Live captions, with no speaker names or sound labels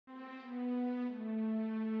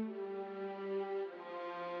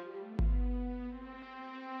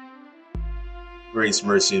Grace,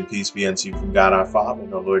 mercy, and peace be unto you from God our Father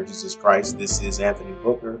and our Lord Jesus Christ. This is Anthony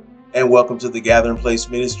Booker, and welcome to the Gathering Place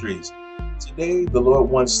Ministries. Today, the Lord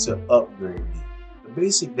wants to upgrade you. The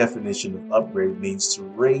basic definition of upgrade means to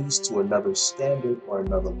raise to another standard or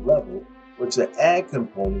another level, or to add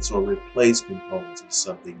components or replace components of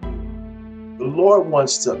something new. The Lord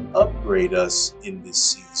wants to upgrade us in this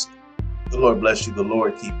season. The Lord bless you. The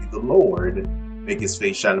Lord keep you. The Lord make his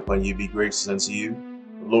face shine upon you, be gracious unto you.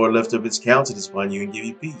 The Lord lift up his countenance upon you and give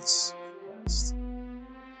you peace. Christ.